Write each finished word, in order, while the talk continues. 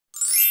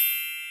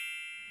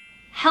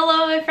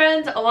Hello my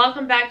friends,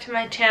 welcome back to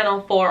my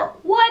channel for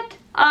What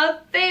a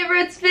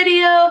Favorites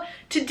video.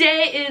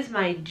 Today is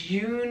my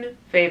June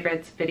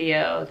favorites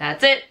video.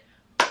 That's it.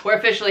 We're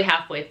officially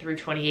halfway through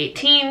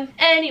 2018.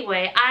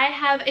 Anyway, I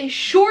have a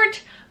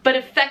short but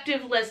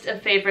effective list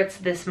of favorites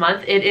this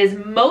month. It is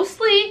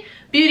mostly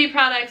beauty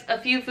products,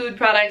 a few food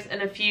products,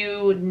 and a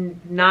few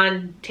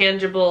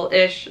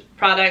non-tangible-ish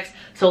products.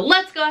 So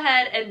let's go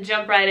ahead and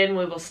jump right in.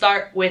 We will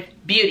start with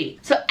beauty.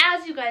 So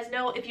as you guys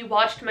know, if you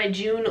watched my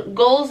June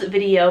goals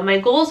video, my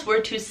goals were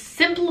to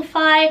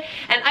simplify,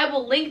 and I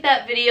will link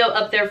that video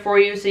up there for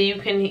you so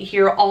you can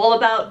hear all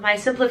about my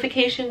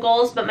simplification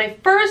goals. But my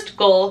first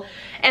goal,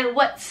 and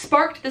what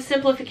sparked the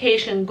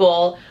simplification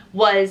goal,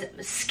 was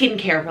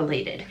skincare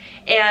related.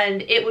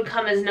 And it would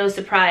come as no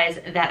surprise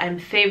that I'm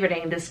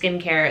favoriting the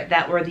skincare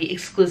that were the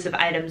exclusive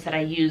items that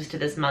I used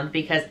this month,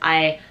 because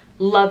I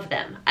love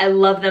them. I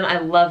love them, I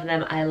love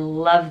them, I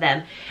love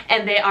them.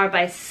 And they are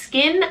by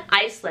Skin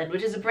Iceland,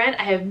 which is a brand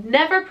I have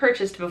never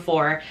purchased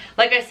before.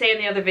 Like I say in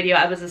the other video,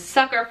 I was a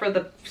sucker for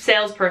the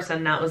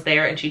salesperson that was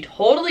there, and she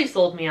totally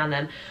sold me on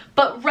them,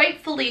 but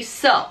rightfully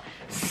so.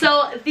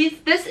 So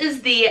this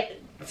is the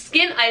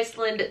Skin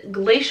Iceland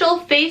Glacial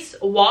Face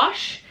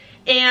Wash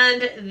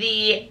and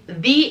the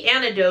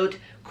Antidote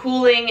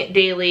Cooling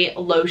Daily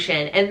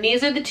Lotion. And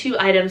these are the two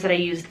items that I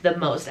used the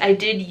most. I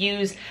did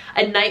use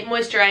a night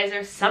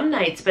moisturizer some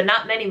nights, but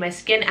not many. My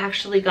skin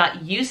actually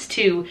got used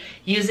to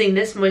using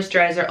this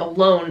moisturizer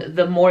alone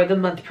the more the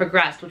month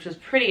progressed, which was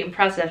pretty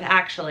impressive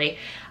actually.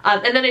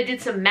 And then I did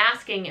some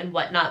masking and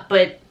whatnot,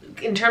 but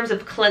in terms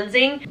of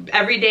cleansing,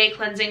 everyday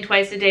cleansing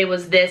twice a day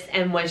was this,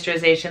 and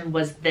moisturization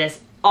was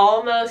this,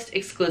 almost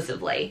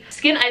exclusively.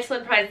 Skin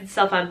Iceland prides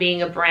itself on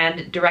being a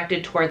brand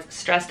directed towards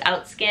stressed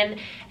out skin,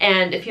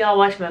 and if y'all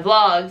watch my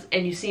vlogs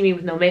and you see me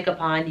with no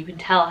makeup on, you can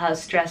tell how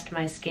stressed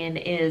my skin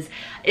is.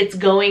 It's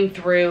going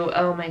through,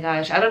 oh my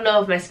gosh, I don't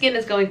know if my skin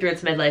is going through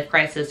its midlife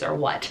crisis or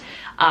what,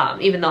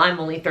 even though I'm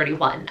only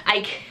 31.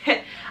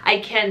 I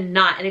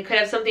cannot, and it could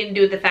have something to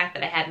do with the fact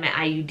that I had my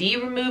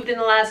IUD removed in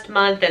the last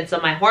month, and so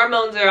my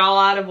hormones are all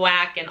out of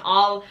whack and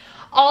all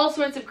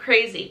sorts of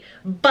crazy.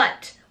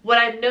 But what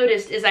I've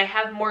noticed is I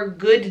have more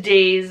good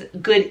days,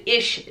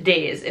 good-ish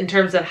days, in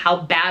terms of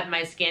how bad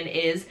my skin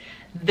is.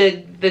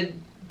 The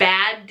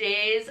bad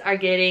days are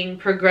getting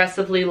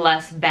progressively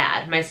less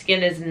bad. My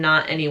skin is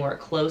not anywhere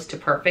close to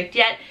perfect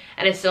yet,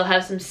 and I still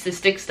have some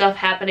cystic stuff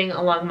happening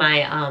along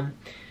my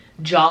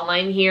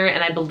jawline here,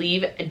 and I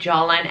believe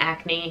jawline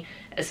acne,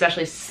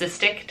 especially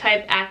cystic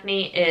type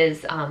acne,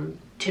 is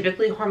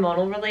typically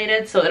hormonal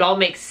related, so it all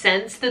makes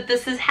sense that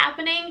this is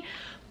happening.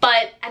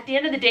 But at the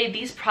end of the day,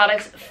 these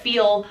products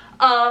feel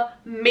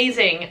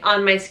amazing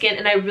on my skin,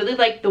 and I really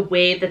like the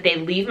way that they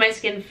leave my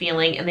skin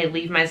feeling and they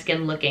leave my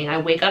skin looking. I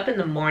wake up in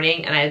the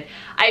morning and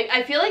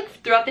I feel like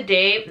throughout the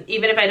day,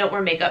 even if I don't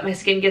wear makeup, my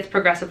skin gets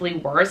progressively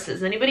worse.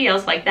 Is anybody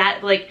else like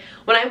that? Like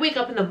when I wake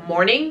up in the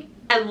morning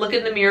and look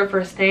in the mirror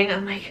first thing,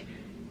 I'm like,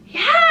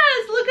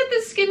 yes, look at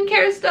this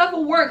skincare stuff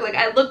work. Like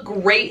I look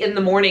great in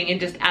the morning, and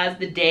just as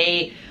the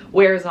day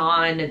wears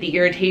on, the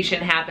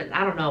irritation happens.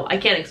 I don't know, I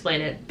can't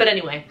explain it. But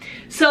anyway,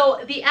 so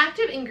the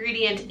active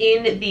ingredient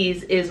in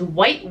these is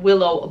white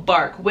willow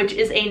bark, which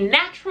is a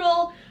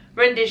natural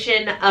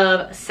rendition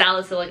of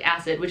salicylic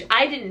acid, which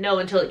I didn't know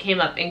until it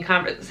came up in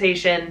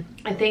conversation,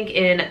 I think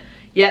in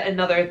yet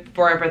another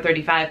Forever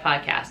 35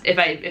 podcast.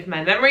 If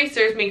my memory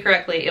serves me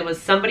correctly, it was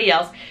somebody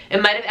else.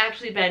 It might have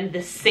actually been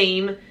the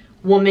same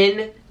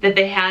woman that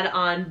they had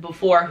on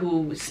before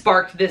who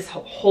sparked this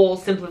whole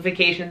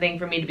simplification thing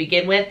for me to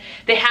begin with.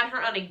 They had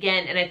her on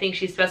again, and I think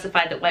she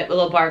specified that white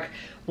willow bark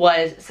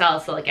was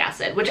salicylic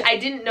acid, which I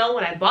didn't know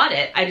when I bought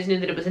it. I just knew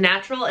that it was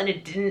natural and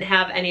it didn't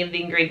have any of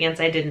the ingredients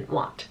I didn't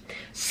want.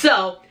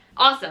 So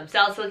awesome.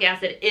 Salicylic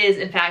acid is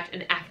in fact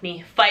an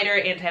acne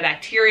fighter,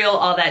 antibacterial,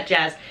 all that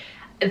jazz.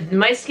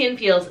 My skin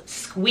feels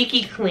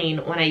squeaky clean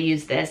when I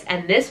use this,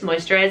 and this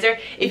moisturizer,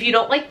 if you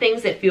don't like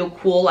things that feel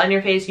cool on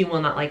your face, you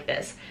will not like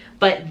this.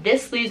 But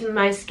this leaves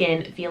my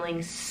skin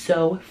feeling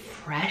so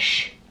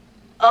fresh.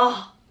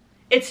 Oh,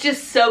 it's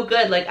just so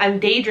good. Like I'm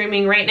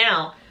daydreaming right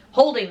now,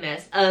 holding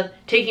this, of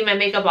taking my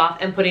makeup off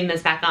and putting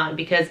this back on,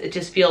 because it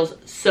just feels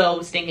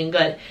so stinking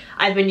good.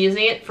 I've been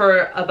using it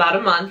for about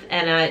a month,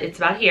 and it's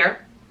about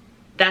here.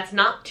 That's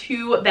not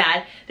too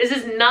bad. This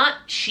is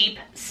not cheap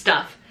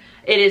stuff.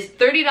 It is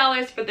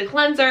 $30 for the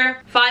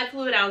cleanser, 5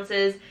 fluid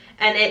ounces,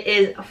 and it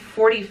is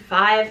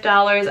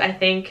 $45, I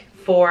think,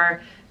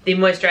 for the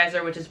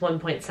moisturizer, which is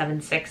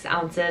 1.76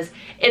 ounces.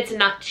 It's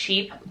not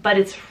cheap, but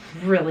it's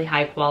really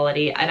high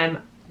quality, and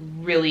I'm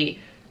really,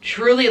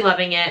 truly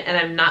loving it. And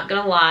I'm not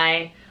gonna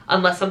lie,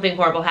 unless something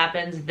horrible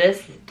happens,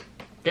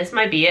 this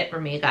might be it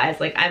for me, guys.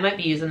 Like I might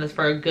be using this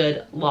for a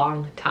good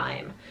long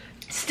time.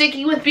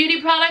 Sticking with beauty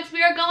products,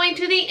 we are going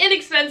to the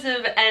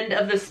inexpensive end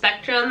of the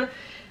spectrum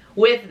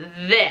with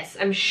this.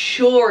 I'm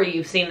sure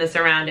you've seen this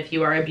around if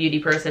you are a beauty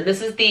person.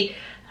 This is the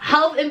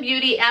Health and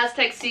Beauty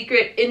Aztec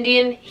Secret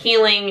Indian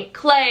Healing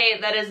Clay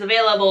that is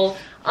available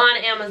on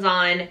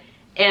Amazon.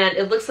 and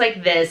it looks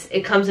like this.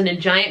 It comes in a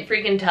giant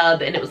freaking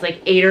tub, and it was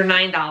like $8 or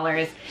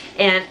 $9.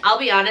 And I'll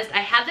be honest, I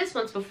had this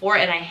once before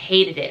and I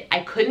hated it.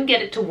 I couldn't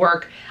get it to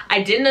work.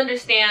 I didn't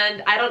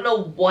understand. I don't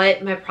know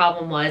what my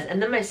problem was.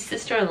 And then my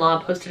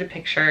sister-in-law posted a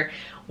picture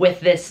with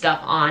this stuff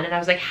on, and I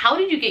was like, how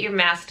did you get your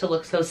mask to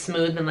look so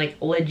smooth and like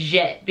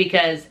legit?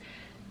 Because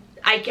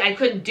I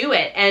couldn't do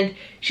it. And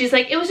she's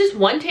like, it was just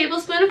 1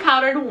 tablespoon of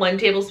powder and 1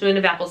 tablespoon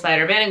of apple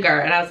cider vinegar.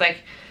 And I was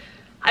like,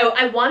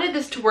 I wanted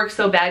this to work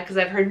so bad because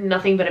I've heard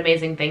nothing but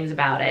amazing things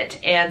about it.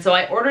 And so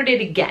I ordered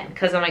it again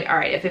because I'm like, all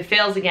right, if it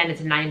fails again,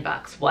 it's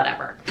 $9,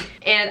 whatever.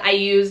 And I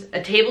used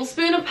a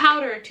tablespoon of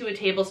powder to a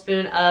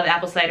tablespoon of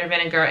apple cider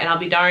vinegar, and I'll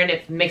be darned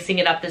if mixing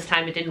it up this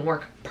time it didn't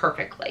work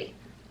perfectly.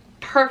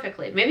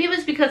 Perfectly. Maybe it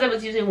was because I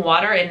was using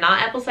water and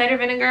not apple cider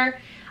vinegar.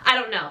 I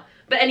don't know.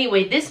 But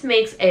anyway, this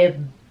makes a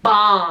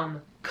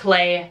bomb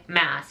clay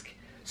mask.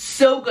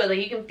 So good, like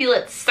you can feel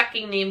it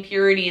sucking the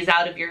impurities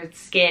out of your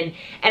skin,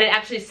 and it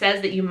actually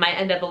says that you might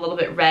end up a little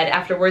bit red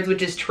afterwards,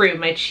 which is true.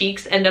 My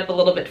cheeks end up a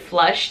little bit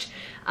flushed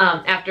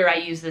after I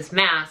use this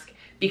mask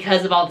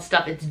because of all the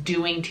stuff it's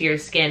doing to your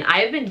skin.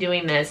 I've been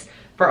doing this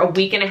for a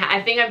week and a half.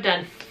 I think I've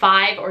done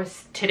 5, or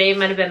today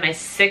might have been my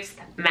 6th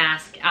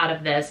mask out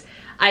of this.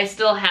 I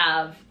still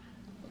have,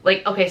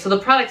 like, okay, so the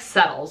product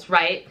settles,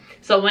 right?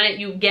 So when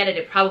you get it,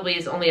 it probably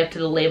is only up to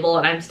the label,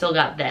 and I've still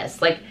got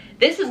this. Like,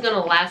 this is gonna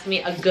last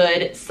me a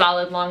good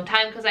solid long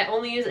time because I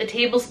only use a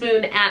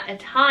tablespoon at a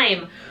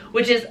time,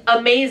 which is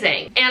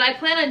amazing. And I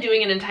plan on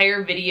doing an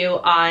entire video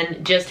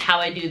on just how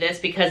I do this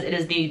because it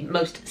is the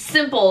most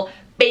simple,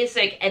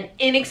 basic, and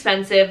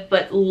inexpensive,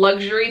 but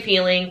luxury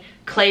feeling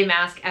clay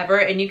mask ever,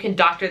 and you can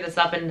doctor this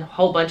up in a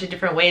whole bunch of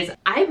different ways.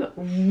 I'm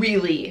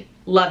really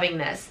loving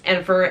this,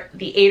 and for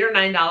the $8 or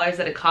 $9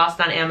 that it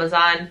cost on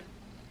Amazon,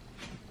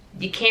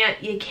 you can't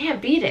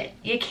beat it.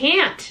 You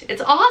can't.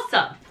 It's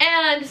awesome.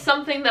 And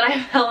something that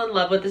I fell in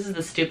love with, this is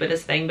the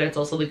stupidest thing, but it's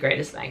also the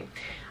greatest thing.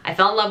 I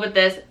fell in love with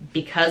this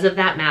because of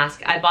that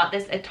mask. I bought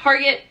this at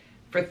Target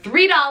for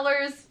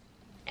 $3,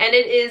 and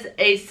it is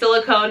a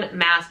silicone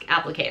mask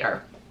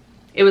applicator.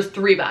 It was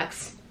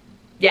 $3.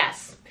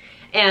 Yes.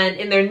 And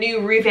in their new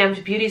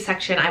revamped beauty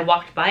section, I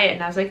walked by it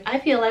and I was like, I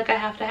feel like I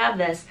have to have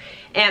this.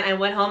 And I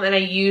went home and I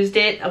used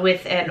it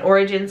with an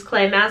Origins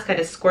clay mask. I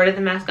just squirted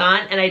the mask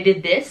on and I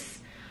did this.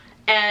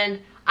 And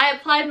I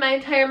applied my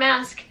entire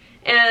mask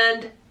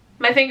and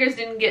my fingers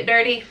didn't get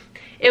dirty.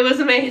 It was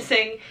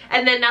amazing.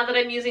 And then now that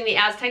I'm using the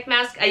Aztec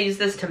mask, I use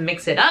this to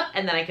mix it up,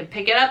 and then I can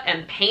pick it up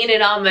and paint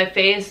it on my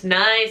face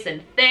nice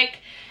and thick.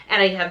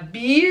 And I have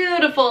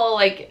beautiful,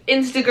 like,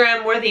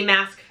 Instagram-worthy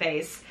mask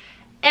face.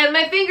 And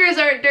my fingers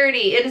aren't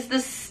dirty. It is the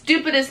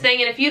stupidest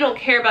thing, and if you don't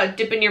care about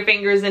dipping your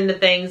fingers into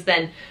things,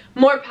 then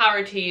more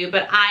power to you.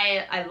 But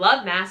I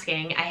love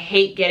masking. I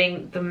hate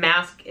getting the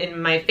mask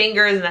in my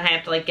fingers, and then I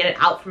have to, like, get it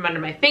out from under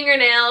my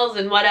fingernails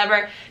and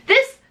whatever.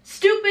 This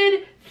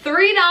stupid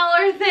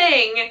 $3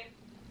 thing,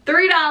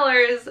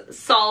 $3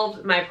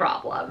 solved my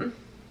problem.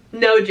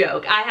 No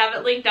joke. I have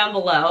it linked down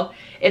below.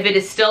 If it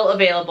is still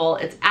available,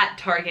 it's at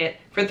Target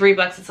for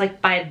 $3. It's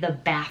like by the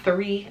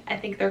Bathory, I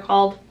think they're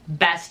called.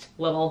 Best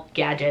little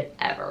gadget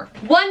ever.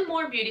 One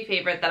more beauty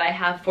favorite that I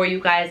have for you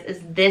guys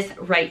is this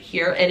right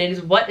here, and it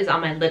is what is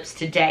on my lips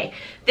today.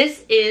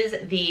 This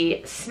is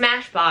the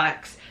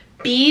Smashbox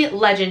Be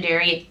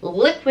Legendary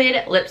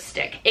Liquid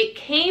Lipstick. It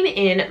came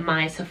in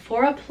my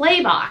Sephora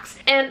Play box,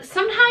 and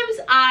sometimes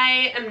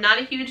I am not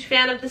a huge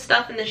fan of the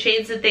stuff and the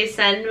shades that they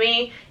send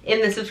me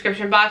in the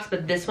subscription box,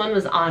 but this one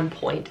was on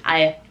point.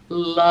 I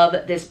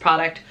love this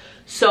product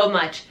so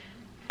much.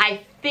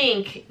 I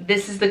think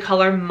this is the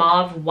color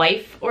Mauve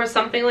Wife or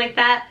something like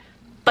that,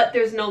 but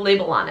there's no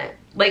label on it.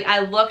 Like,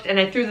 I looked and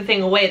I threw the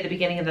thing away at the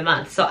beginning of the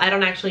month, so I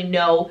don't actually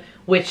know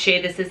which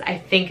shade this is. I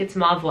think it's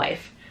Mauve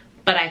Wife,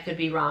 but I could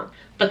be wrong.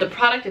 But the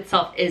product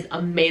itself is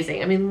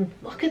amazing. I mean,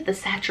 look at the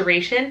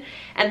saturation.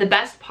 And the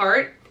best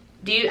part,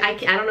 I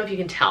don't know if you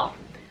can tell.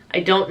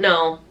 I don't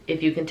know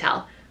if you can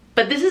tell.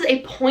 But this is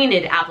a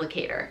pointed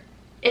applicator.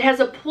 It has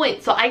a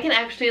point, so I can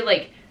actually,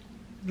 like,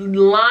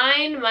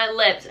 line my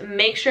lips and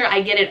make sure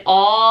I get it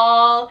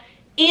all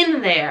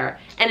in there.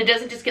 And it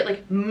doesn't just get,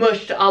 like,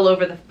 mushed all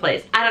over the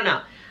place. I don't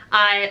know.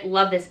 I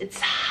love this. It's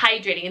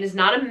hydrating. It is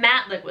not a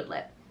matte liquid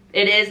lip.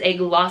 It is a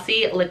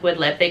glossy liquid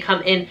lip. They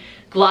come in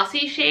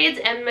glossy shades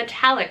and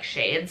metallic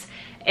shades,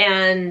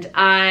 and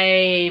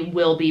I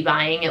will be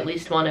buying at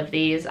least one of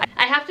these.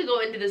 I have to go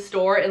into the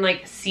store and,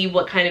 like, see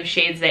what kind of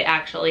shades they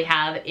actually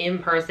have in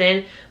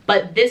person,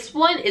 but this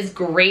one is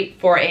great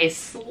for a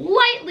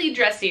slightly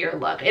dressier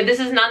look. This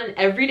is not an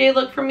everyday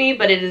look for me,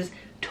 but it is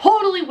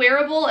totally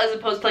wearable as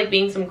opposed to, like,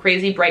 being some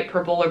crazy bright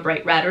purple or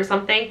bright red or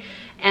something.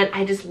 And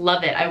I just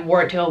love it. I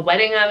wore it to a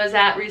wedding I was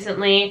at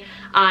recently.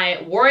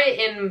 I wore it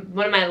in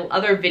one of my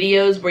other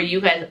videos where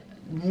you guys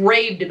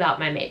raved about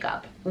my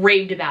makeup.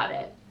 Raved about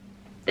it.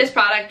 This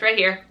product right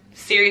here,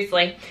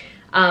 seriously.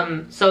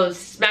 So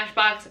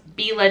Smashbox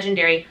Be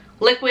Legendary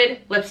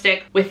Liquid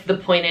Lipstick with the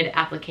pointed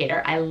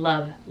applicator. I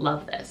love,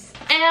 love this.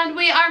 And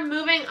we are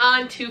moving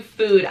on to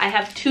food. I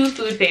have 2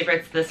 food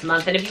favorites this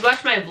month. And if you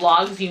watch my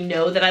vlogs, you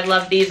know that I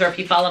love these, or if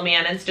you follow me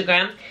on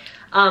Instagram.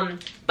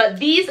 But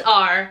these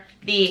are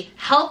the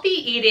healthy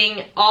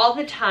eating all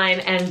the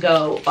time and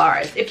go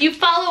bars. If you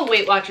follow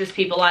Weight Watchers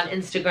people on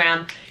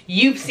Instagram,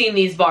 you've seen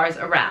these bars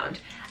around.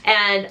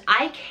 And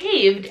I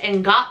caved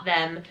and got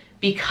them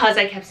because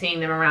I kept seeing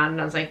them around,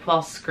 and I was like,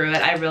 well, screw it.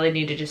 I really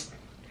need to just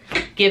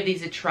give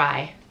these a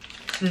try.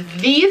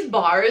 These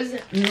bars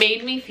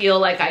made me feel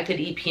like I could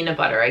eat peanut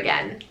butter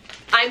again.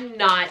 I'm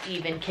not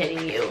even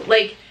kidding you.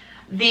 Like,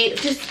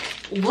 just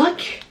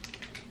look.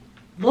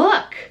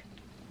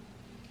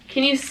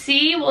 Can you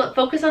see? Will it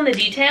focus on the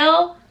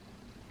detail?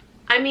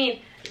 I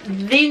mean,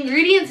 the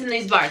ingredients in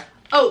these bars: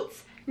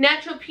 oats,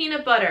 natural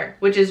peanut butter,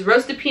 which is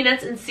roasted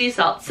peanuts and sea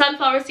salt,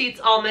 sunflower seeds,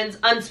 almonds,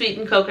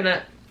 unsweetened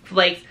coconut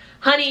flakes,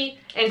 honey,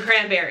 and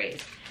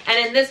cranberries.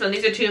 And in this one,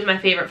 these are 2 of my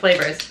favorite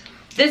flavors.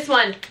 This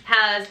one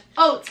has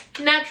oats,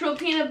 natural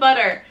peanut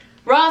butter,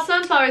 raw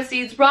sunflower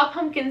seeds, raw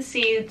pumpkin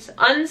seeds,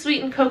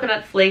 unsweetened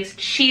coconut flakes,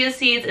 chia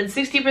seeds, and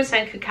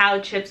 60% cacao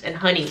chips and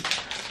honey.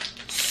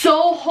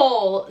 So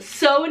whole,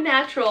 so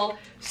natural,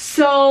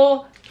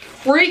 so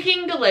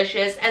freaking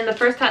delicious. And the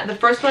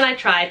first one I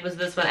tried was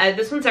this one.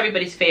 This one's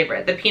everybody's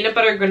favorite, the peanut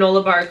butter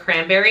granola bar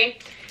cranberry.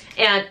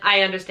 And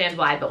I understand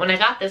why, but when I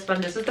got this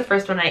one, this is the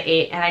first one I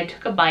ate, and I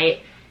took a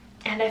bite,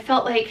 and I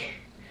felt like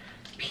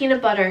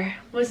peanut butter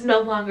was no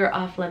longer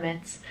off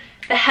limits.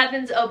 The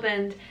heavens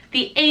opened,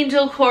 the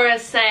angel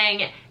chorus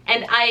sang,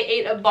 and I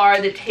ate a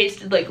bar that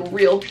tasted like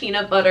real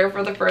peanut butter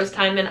for the first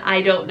time in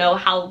I don't know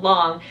how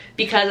long,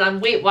 because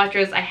on Weight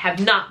Watchers I have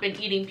not been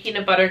eating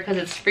peanut butter because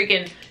it's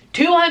freaking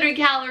 200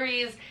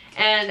 calories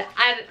and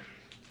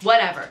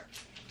whatever.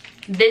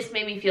 This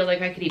made me feel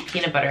like I could eat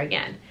peanut butter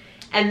again.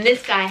 And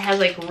this guy has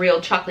like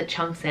real chocolate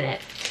chunks in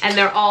it, and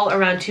they're all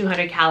around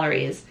 200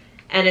 calories,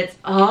 and it's,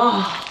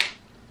 oh,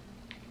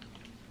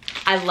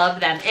 I love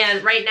them.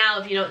 And right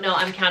now, if you don't know,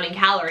 I'm counting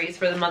calories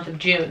for the month of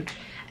June.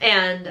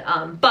 And,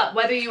 but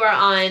whether you are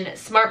on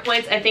Smart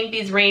Points, I think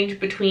these range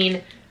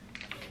between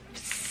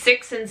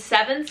 6 and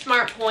 7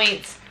 Smart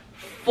Points,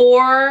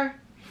 4,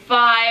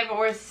 5,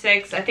 or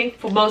 6, I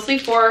think mostly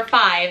 4 or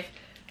 5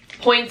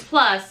 points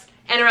plus,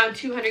 and around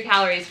 200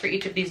 calories for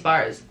each of these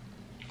bars.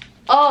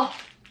 Oh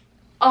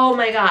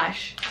my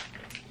gosh.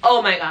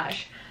 Oh my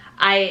gosh.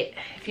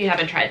 If you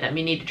haven't tried them,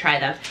 you need to try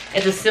them.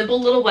 It's a simple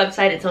little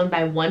website. It's owned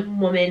by one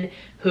woman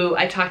who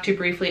I talked to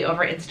briefly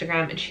over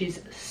Instagram, and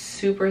she's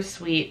super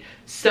sweet,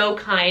 so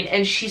kind,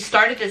 and she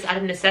started this out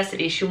of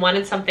necessity. She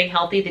wanted something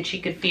healthy that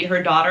she could feed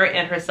her daughter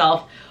and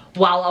herself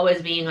while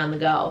always being on the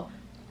go.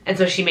 And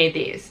so she made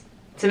these.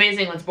 It's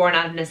amazing what's born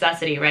out of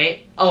necessity,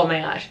 right? Oh my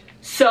gosh.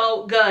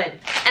 So good.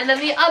 And then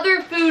the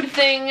other food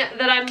thing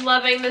that I'm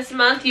loving this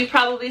month, you've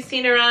probably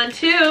seen around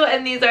too,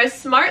 and these are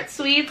Smart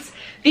Sweets.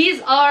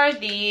 These are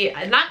the,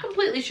 not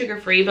completely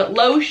sugar-free, but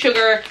low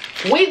sugar,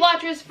 Weight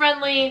Watchers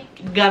friendly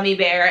gummy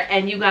bear.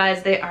 And you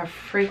guys, they are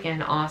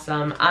freaking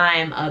awesome.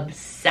 I'm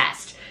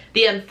obsessed.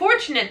 The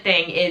unfortunate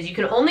thing is you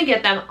can only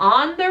get them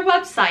on their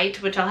website,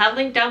 which I'll have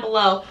linked down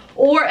below,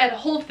 or at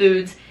Whole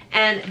Foods,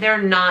 and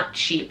they're not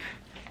cheap.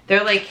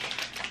 They're like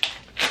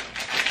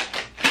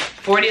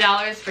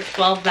 $40 for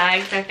 12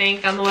 bags, I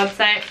think, on the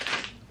website.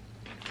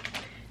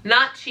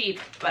 Not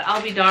cheap, but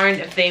I'll be darned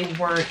if they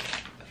weren't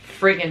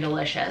friggin'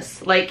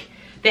 delicious. Like,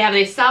 they have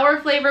a sour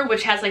flavor,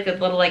 which has like a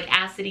little like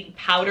acidy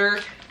powder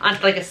on,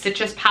 like a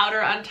citrus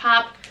powder on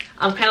top,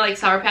 kind of like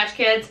Sour Patch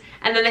Kids.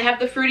 And then they have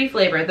the fruity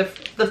flavor. The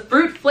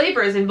fruit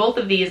flavors in both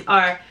of these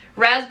are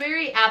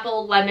raspberry,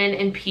 apple, lemon,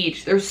 and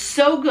peach. They're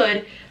so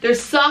good. They're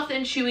soft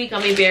and chewy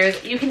gummy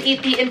bears. You can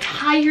eat the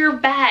entire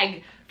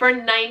bag for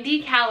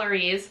 90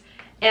 calories.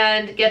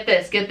 And get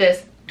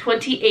this,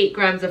 28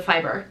 grams of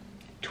fiber.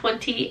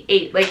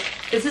 28. Like,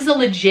 this is a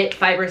legit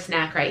fiber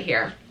snack right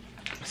here.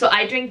 So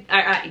I drink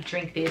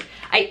these.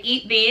 I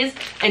eat these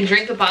and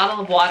drink a bottle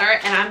of water,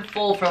 and I'm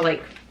full for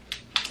like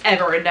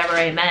ever and ever,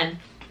 amen.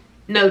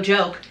 No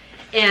joke.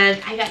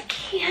 And I got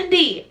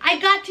candy. I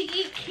got to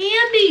eat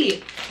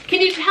candy.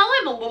 Can you tell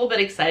I'm a little bit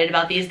excited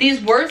about these?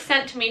 These were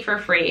sent to me for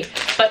free,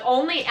 but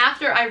only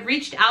after I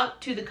reached out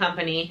to the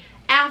company,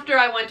 after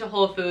I went to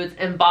Whole Foods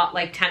and bought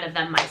like 10 of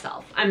them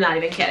myself. I'm not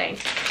even kidding.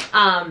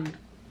 I'm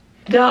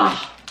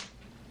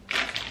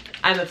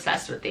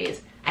obsessed with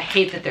these. I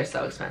hate that they're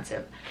so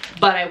expensive,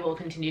 but I will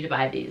continue to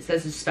buy these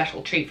as a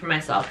special treat for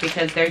myself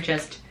because they're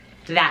just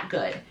that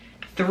good.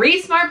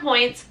 3 Smart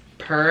Points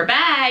per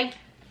bag,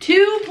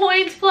 2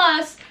 points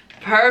plus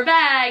per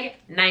bag,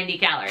 90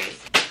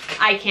 calories.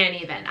 I can't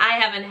even. I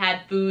haven't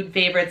had food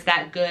favorites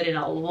that good in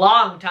a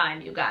long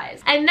time, you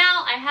guys. And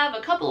now I have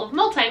a couple of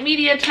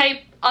multimedia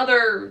type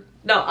other,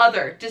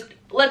 just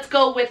let's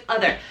go with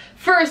other.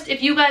 First,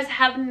 if you guys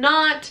have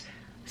not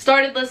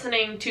started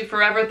listening to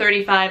Forever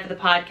 35, the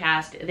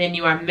podcast, then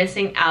you are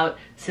missing out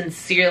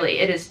sincerely.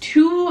 It is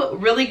two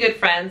really good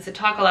friends that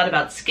talk a lot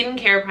about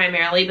skincare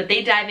primarily, but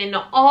they dive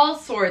into all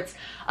sorts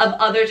of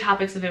other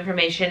topics of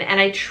information, and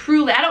I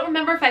don't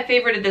remember if I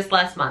favorited this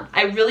last month.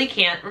 I really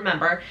can't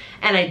remember,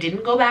 and I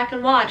didn't go back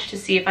and watch to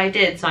see if I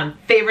did, so I'm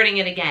favoriting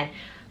it again.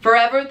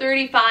 Forever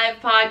 35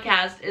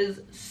 podcast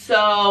is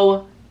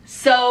so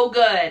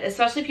good,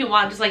 especially if you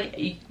want, just like,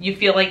 you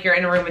feel like you're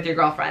in a room with your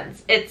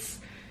girlfriends.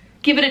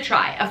 Give it a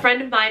try. A friend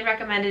of mine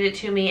recommended it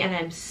to me, and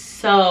I'm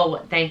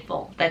so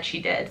thankful that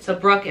she did. So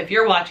Brooke, if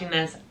you're watching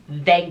this,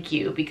 thank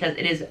you, because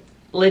it is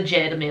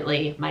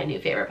legitimately my new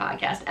favorite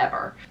podcast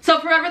ever. So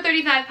Forever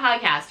 35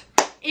 podcast.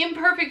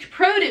 Imperfect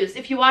produce.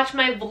 If you watch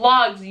my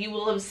vlogs, you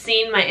will have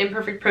seen my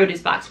imperfect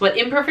produce box. What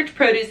imperfect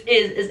produce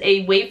is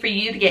a way for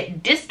you to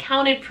get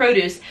discounted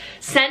produce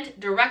sent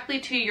directly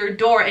to your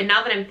door. And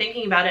now that I'm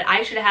thinking about it,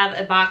 I should have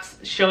a box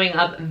showing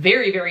up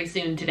very, very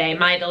soon today.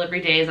 My delivery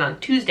day is on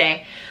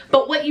Tuesday.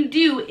 But what you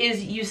do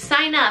is you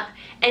sign up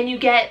and you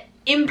get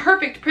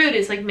imperfect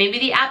produce, like maybe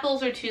the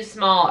apples are too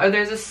small or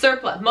there's a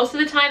surplus. Most of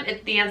the time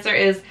the answer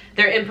is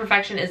their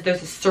imperfection is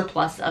there's a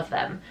surplus of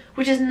them,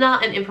 which is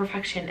not an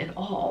imperfection at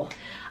all.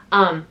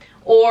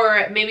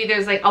 Or maybe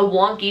there's like a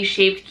wonky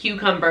shaped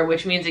cucumber,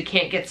 which means it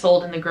can't get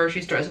sold in the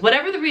grocery stores.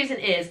 Whatever the reason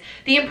is,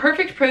 the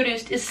imperfect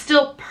produce is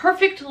still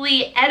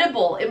perfectly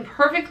edible and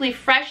perfectly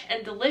fresh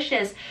and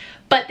delicious,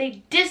 but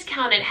they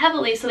discount it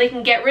heavily so they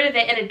can get rid of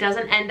it and it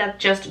doesn't end up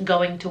just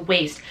going to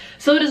waste.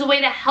 So it is a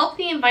way to help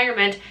the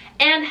environment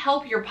and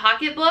help your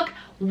pocketbook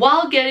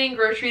while getting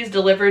groceries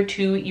delivered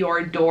to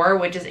your door,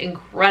 which is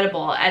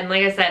incredible. And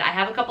like I said, I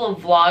have a couple of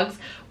vlogs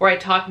where I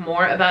talk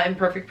more about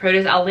imperfect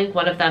produce. I'll link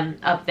one of them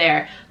up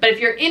there. But if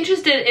you're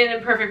interested in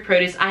imperfect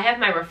produce, I have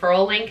my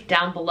referral link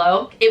down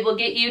below. It will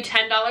get you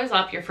 $10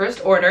 off your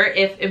first order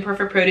if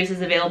imperfect produce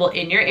is available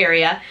in your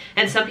area.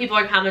 And some people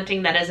are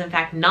commenting that is in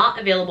fact not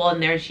available in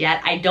theirs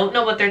yet. I don't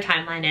know what their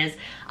timeline is.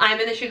 I'm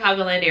in the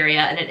Chicagoland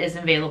area and it is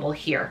available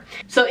here.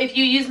 So if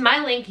you use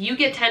my link, you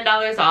get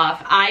 $10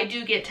 off. I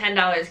do get $10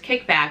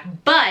 kickback,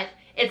 but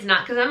it's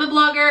not because I'm a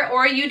blogger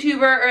or a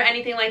YouTuber or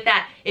anything like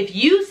that. If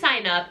you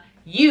sign up,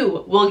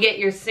 you will get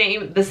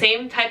the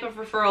same type of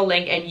referral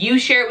link and you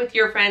share it with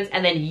your friends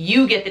and then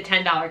you get the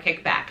 $10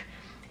 kickback.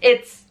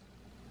 It's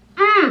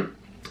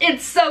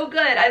so good.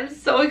 I'm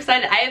so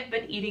excited. I have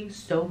been eating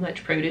so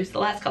much produce the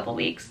last couple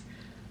weeks.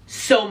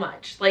 So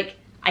much. Like,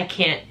 I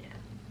can't.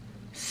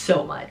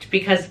 So much,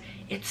 because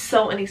it's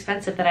so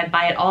inexpensive that I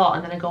buy it all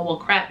and then I go, well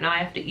crap, now I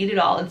have to eat it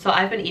all. And so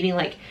I've been eating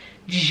like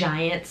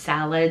giant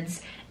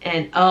salads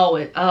and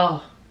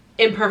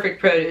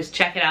imperfect produce.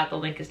 Check it out, the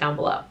link is down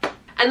below.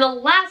 And the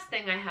last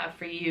thing I have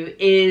for you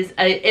is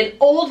an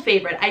old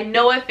favorite. I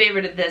know I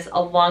favorited this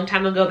a long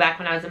time ago back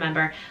when I was a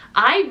member.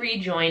 I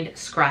rejoined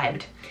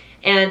Scribed,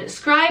 and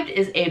Scribed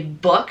is a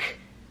book,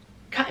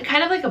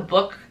 kind of like a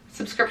book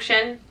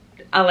subscription,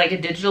 like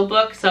a digital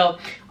book, so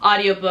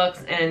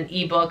audiobooks and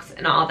ebooks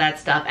and all that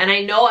stuff. And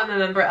I know I'm a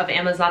member of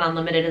Amazon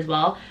Unlimited as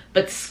well,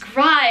 but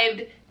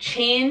Scribed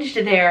changed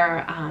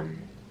their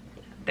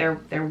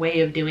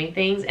way of doing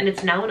things, and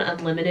it's now an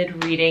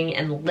unlimited reading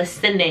and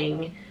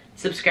listening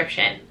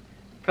subscription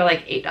for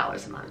like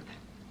 $8 a month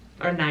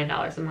or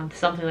 $9 a month,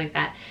 something like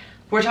that.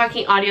 We're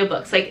talking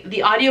audiobooks, like the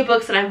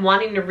audiobooks that I'm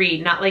wanting to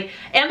read, not like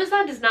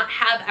Amazon does not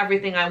have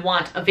everything I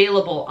want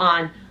available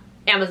on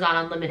Amazon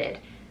Unlimited.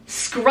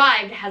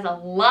 Scribed has a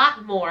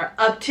lot more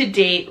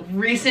up-to-date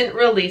recent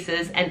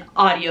releases and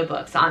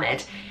audiobooks on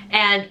it,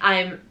 and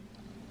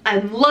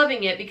I'm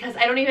loving it because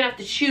I don't even have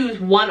to choose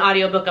one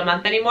audiobook a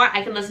month anymore.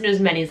 I can listen to as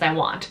many as I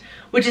want,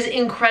 which is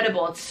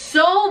incredible. It's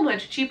so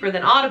much cheaper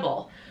than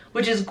Audible,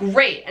 which is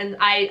great, and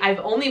I've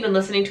only been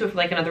listening to it for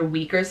like another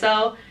week or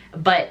so,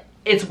 but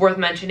it's worth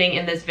mentioning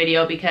in this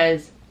video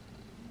because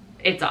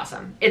it's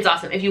awesome. It's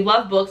awesome. If you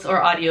love books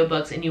or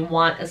audiobooks and you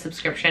want a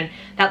subscription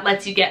that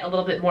lets you get a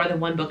little bit more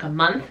than one book a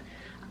month,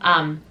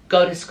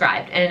 go to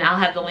Scribed, and I'll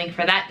have the link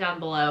for that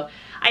down below.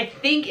 I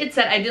think it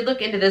said, I did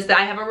look into this, that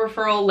I have a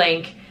referral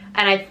link,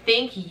 and I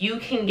think you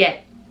can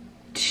get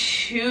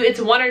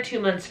it's 1 or 2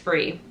 months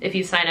free if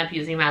you sign up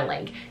using my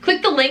link.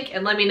 Click the link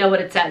and let me know what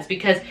it says,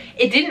 because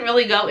it didn't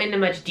really go into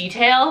much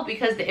detail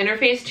because the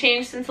interface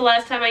changed since the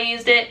last time I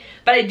used it,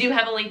 but I do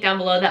have a link down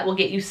below that will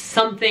get you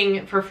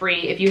something for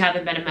free if you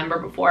haven't been a member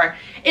before.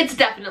 It's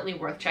definitely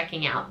worth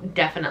checking out,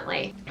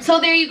 definitely.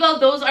 So there you go,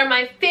 those are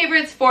my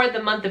favorites for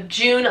the month of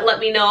June. Let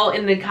me know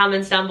in the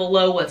comments down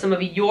below what some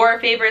of your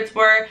favorites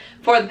were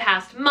for the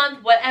past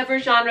month, whatever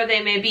genre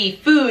they may be: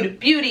 food,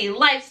 beauty,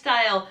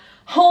 lifestyle,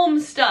 home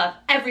stuff,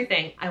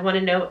 everything. I want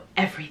to know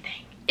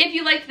everything. If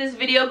you liked this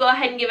video, go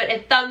ahead and give it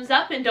a thumbs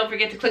up, and don't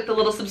forget to click the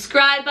little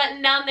subscribe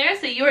button down there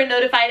so you are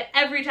notified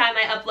every time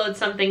I upload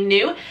something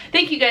new.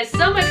 Thank you guys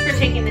so much for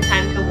taking the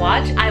time to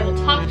watch. I will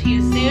talk to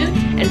you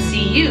soon and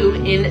see you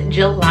in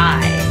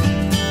July.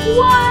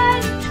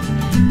 What?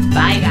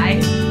 Bye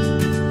guys.